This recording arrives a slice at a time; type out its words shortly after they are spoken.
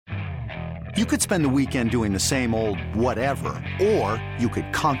You could spend the weekend doing the same old whatever, or you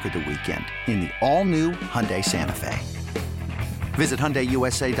could conquer the weekend in the all-new Hyundai Santa Fe. Visit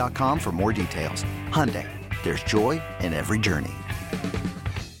HyundaiUSA.com for more details. Hyundai, there's joy in every journey.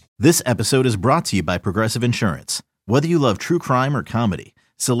 This episode is brought to you by Progressive Insurance. Whether you love true crime or comedy,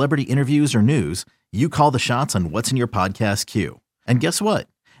 celebrity interviews or news, you call the shots on what's in your podcast queue. And guess what?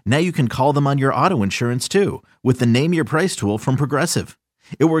 Now you can call them on your auto insurance too with the Name Your Price tool from Progressive.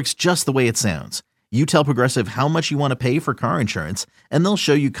 It works just the way it sounds. You tell Progressive how much you want to pay for car insurance, and they'll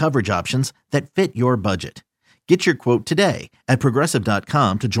show you coverage options that fit your budget. Get your quote today at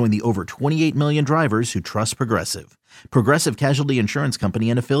Progressive.com to join the over 28 million drivers who trust Progressive. Progressive Casualty Insurance Company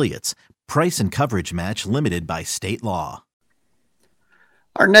and Affiliates. Price and coverage match limited by state law.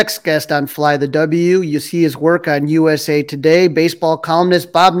 Our next guest on Fly the W, you see his work on USA Today, baseball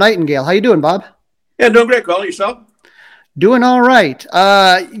columnist Bob Nightengale. How you doing, Bob? Yeah, doing great. Call yourself. Doing all right.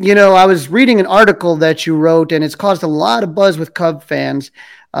 I was reading an article that you wrote, and it's caused a lot of buzz with Cub fans.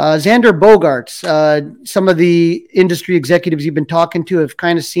 Xander Bogaerts, some of the industry executives you've been talking to have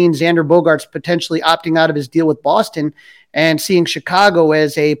kind of seen Xander Bogaerts potentially opting out of his deal with Boston and seeing Chicago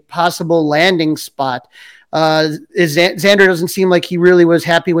as a possible landing spot. Xander doesn't seem like he really was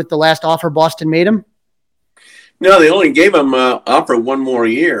happy with the last offer Boston made him. No, they only gave him offer one more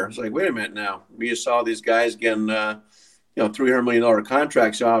year. It's like, wait a minute now. We just saw these guys getting $300 million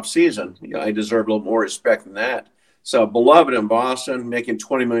contracts off season. I deserve a little more respect than that. So beloved in Boston, making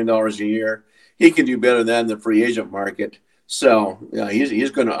 $20 million a year. He can do better than that in the free agent market. So he's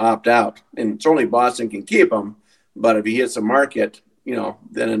going to opt out. And certainly Boston can keep him. But if he hits the market, then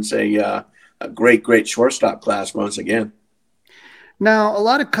it's a great shortstop class once again. Now, a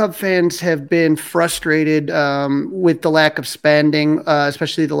lot of Cub fans have been frustrated with the lack of spending,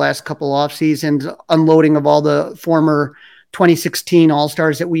 especially the last couple off seasons, unloading of all the former 2016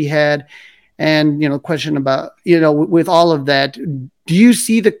 All-Stars that we had. And, question about, with all of that, do you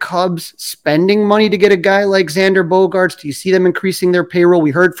see the Cubs spending money to get a guy like Xander Bogaerts? Do you see them increasing their payroll?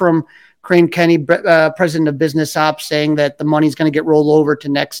 We heard from Crane Kenny, president of Business Ops, saying that the money's going to get rolled over to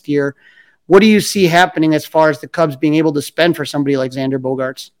next year. What do you see happening as far as the Cubs being able to spend for somebody like Xander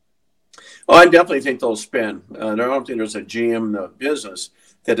Bogaerts? Oh, I definitely think they'll spend. I don't think there's a GM in the business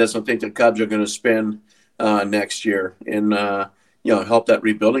that doesn't think the Cubs are going to spend next year and, help that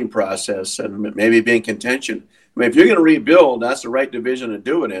rebuilding process and maybe be in contention. I mean, if you're going to rebuild, that's the right division to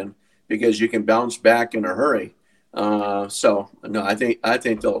do it in because you can bounce back in a hurry. I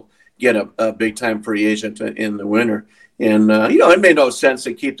think they'll get a big-time free agent in the winter. And, it made no sense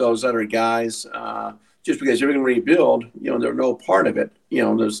to keep those other guys just because you're going to rebuild, they're no part of it.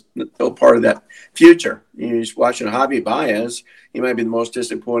 There's no part of that future. You're just watching Javi Baez. He might be the most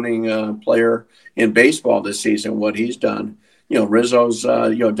disappointing player in baseball this season, what he's done. Rizzo's,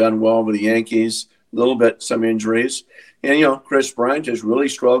 done well with the Yankees, a little bit, some injuries. And, Chris Bryant has really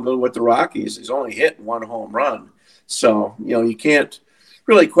struggled with the Rockies. He's only hit one home run. So, you can't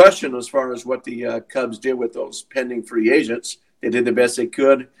really question as far as what the Cubs did with those pending free agents. They did the best they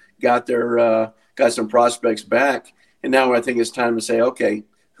could, got some prospects back, and now I think it's time to say, okay,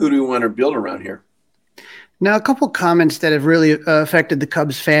 who do we want to build around here? Now, a couple comments that have really affected the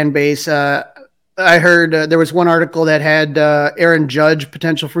Cubs fan base. I heard there was one article that had Aaron Judge,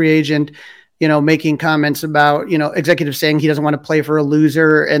 potential free agent, making comments about, executives saying he doesn't want to play for a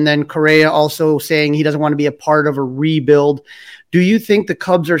loser, and then Correa also saying he doesn't want to be a part of a rebuild. Do you think the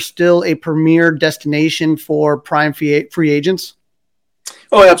Cubs are still a premier destination for prime free agents?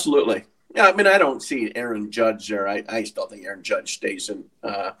 Oh, absolutely. Yeah, I mean, I don't see Aaron Judge there. I still think Aaron Judge stays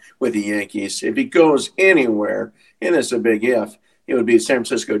with the Yankees. If he goes anywhere, and it's a big if, it would be San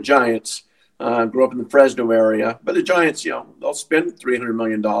Francisco Giants. Grew up in the Fresno area. But the Giants, they'll spend $300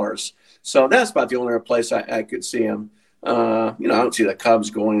 million. So that's about the only other place I could see him. I don't see the Cubs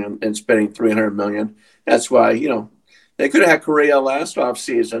going and spending $300 million. That's why, they could have had Correa last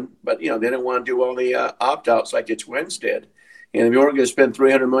offseason, but, they didn't want to do all the opt-outs like the Twins did. And if you weren't going to spend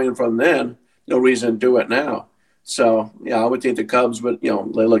 $300 million from then, no reason to do it now. So, I would think the Cubs would, they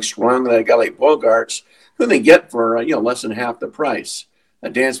look strong. They got like Bogaerts, who they get for, less than half the price.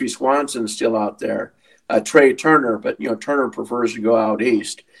 Dansby Swanson's still out there. Trey Turner, but, Turner prefers to go out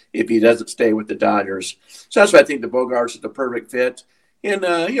east if he doesn't stay with the Dodgers. So that's why I think the Bogaerts is the perfect fit. And,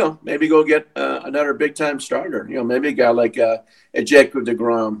 maybe go get another big-time starter. Maybe a guy like a Jacob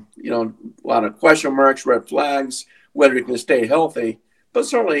deGrom. A lot of question marks, red flags, whether he can stay healthy. But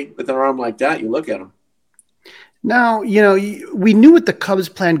certainly with an arm like that, you look at him. Now, we knew what the Cubs'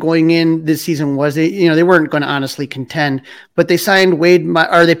 plan going in this season was. They weren't going to honestly contend, but they signed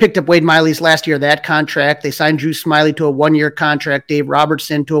they picked up Wade Miley's last year, that contract. They signed Drew Smyly to a 1-year contract, Dave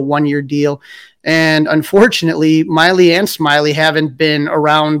Robertson to a 1-year deal. And unfortunately, Miley and Smyly haven't been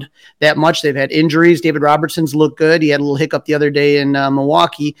around that much. They've had injuries. David Robertson's looked good. He had a little hiccup the other day in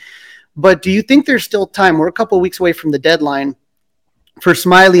Milwaukee. But do you think there's still time? We're a couple of weeks away from the deadline for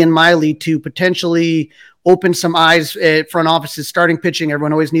Smyly and Miley to potentially open some eyes at front offices, starting pitching.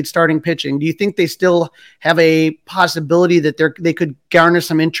 Everyone always needs starting pitching. Do you think they still have a possibility that they could garner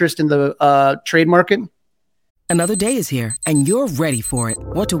some interest in the trade market? Another day is here, and you're ready for it.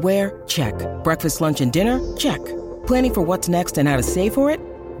 What to wear? Check. Breakfast, lunch, and dinner? Check. Planning for what's next and how to save for it?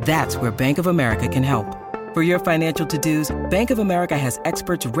 That's where Bank of America can help. For your financial to-dos, Bank of America has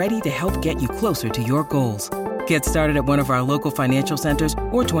experts ready to help get you closer to your goals. Get started at one of our local financial centers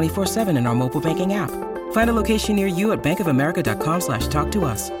or 24/7 in our mobile banking app. Find a location near you at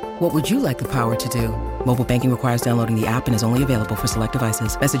bankofamerica.com/talktous. What would you like the power to do? Mobile banking requires downloading the app and is only available for select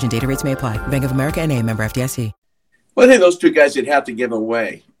devices. Message and data rates may apply. Bank of America N.A., member FDIC. Well, I think those two guys you'd have to give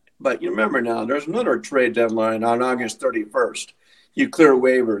away. But you remember now, there's another trade deadline on August 31st. You clear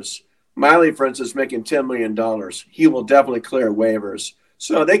waivers. Miley, for instance, making $10 million. He will definitely clear waivers.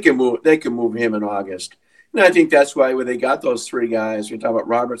 So they can move him in August. And I think that's why when they got those three guys, we talk about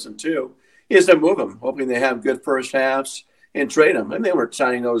Robertson too, is to move them, hoping they have good first halves and trade them. And they weren't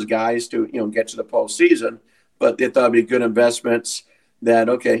signing those guys to, get to the postseason, but they thought it'd be good investments that,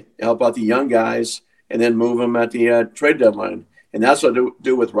 help out the young guys and then move them at the trade deadline. And that's what they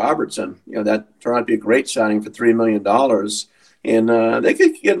do with Robertson. That turned out to be a great signing for $3 million. And they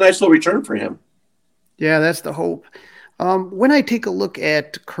could get a nice little return for him. Yeah, that's the hope. When I take a look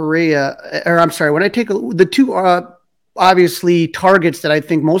at the two obviously targets that I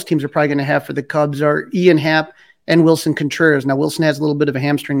think most teams are probably going to have for the Cubs are Ian Happ and Wilson Contreras. Now, Wilson has a little bit of a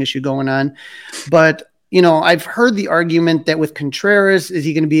hamstring issue going on, but I've heard the argument that with Contreras, is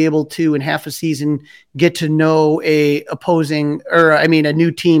he going to be able to, in half a season, get to know a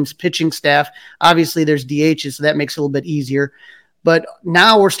new team's pitching staff? Obviously, there's DHs, so that makes it a little bit easier. But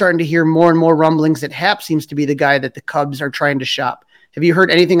now we're starting to hear more and more rumblings that Happ seems to be the guy that the Cubs are trying to shop. Have you heard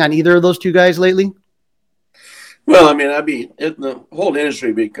anything on either of those two guys lately? Well, the whole industry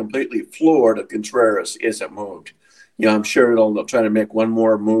would be completely floored if Contreras isn't moved. I'm sure they'll try to make one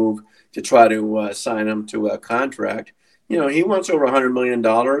more move to try to sign him to a contract. He wants over $100 million.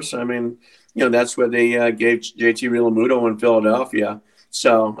 That's what they gave JT Realmuto in Philadelphia.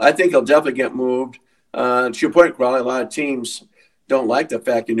 So I think he'll definitely get moved. To your point, Crowley, a lot of teams don't like the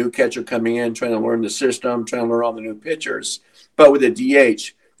fact a new catcher coming in, trying to learn the system, trying to learn all the new pitchers. But with a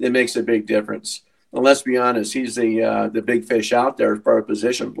DH, it makes a big difference. And let's be honest, he's the big fish out there for our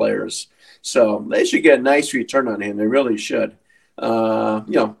position players. So they should get a nice return on him. They really should.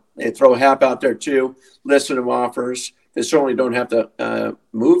 They throw Happ out there too, listen to offers. They certainly don't have to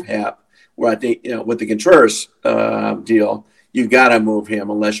move Happ, where I think, with the Contreras deal, you got to move him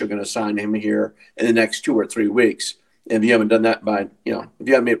unless you're going to sign him here in the next 2 or 3 weeks. And if you haven't done that if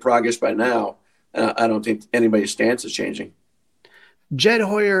you haven't made progress by now, I don't think anybody's stance is changing. Jed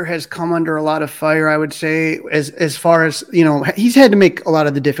Hoyer has come under a lot of fire, I would say, as far as, he's had to make a lot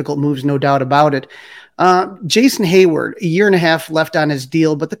of the difficult moves, no doubt about it. Jason Hayward, 1.5 years left on his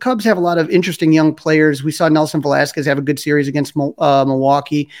deal, but the Cubs have a lot of interesting young players. We saw Nelson Velasquez have a good series against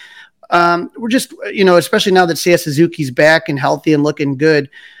Milwaukee. We're just, especially now that Seiya Suzuki's back and healthy and looking good.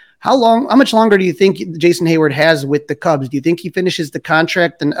 How much longer do you think Jason Hayward has with the Cubs? Do you think he finishes the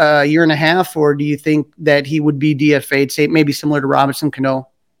contract in 1.5 years, or do you think that he would be DFA'd, say maybe similar to Robinson Cano?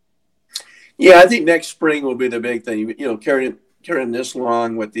 Yeah, I think next spring will be the big thing. Carrying this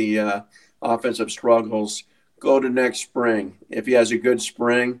long with the offensive struggles, go to next spring. If he has a good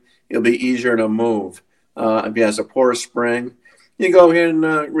spring, it'll be easier to move. If he has a poor spring, you go ahead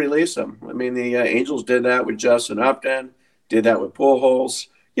and release him. The Angels did that with Justin Upton, did that with Pujols.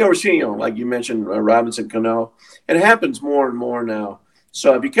 We're seeing, like you mentioned, Robinson Cano. It happens more and more now.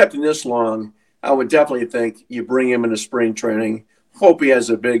 So if you kept him this long, I would definitely think you bring him into spring training, hope he has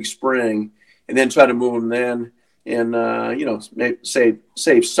a big spring, and then try to move him then and, maybe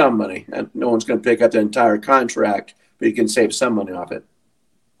save some money. And no one's going to pick up the entire contract, but you can save some money off it.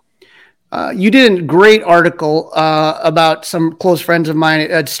 You did a great article about some close friends of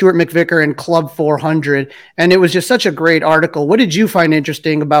mine, Stuart McVicker and Club 400, and it was just such a great article. What did you find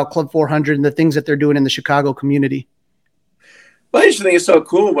interesting about Club 400 and the things that they're doing in the Chicago community? Well, I just think it's so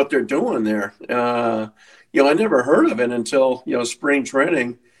cool what they're doing there. I never heard of it until, spring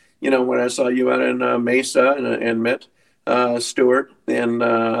training, when I saw you out in Mesa and Mitt. Stewart and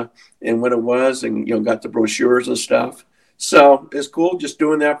what it was, and got the brochures and stuff. So it's cool just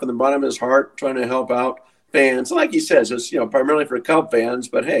doing that from the bottom of his heart, trying to help out fans. Like he says, it's primarily for Cub fans,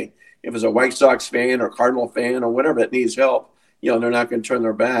 but hey, if it's a White Sox fan or Cardinal fan or whatever that needs help, they're not going to turn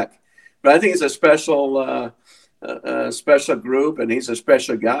their back. But I think it's a special group, and he's a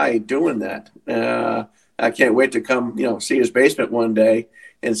special guy doing that. I can't wait to come, see his basement one day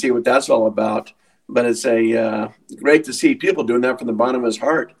and see what that's all about. But it's great to see people doing that from the bottom of his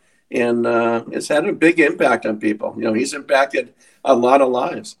heart. And it's had a big impact on people. He's impacted a lot of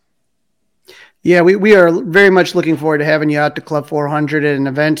lives. Yeah, we are very much looking forward to having you out to Club 400 at an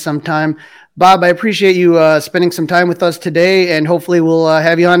event sometime. Bob, I appreciate you spending some time with us today, and hopefully we'll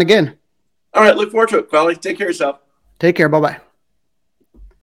have you on again. All right, look forward to it, Quali. Take care of yourself. Take care. Bye-bye.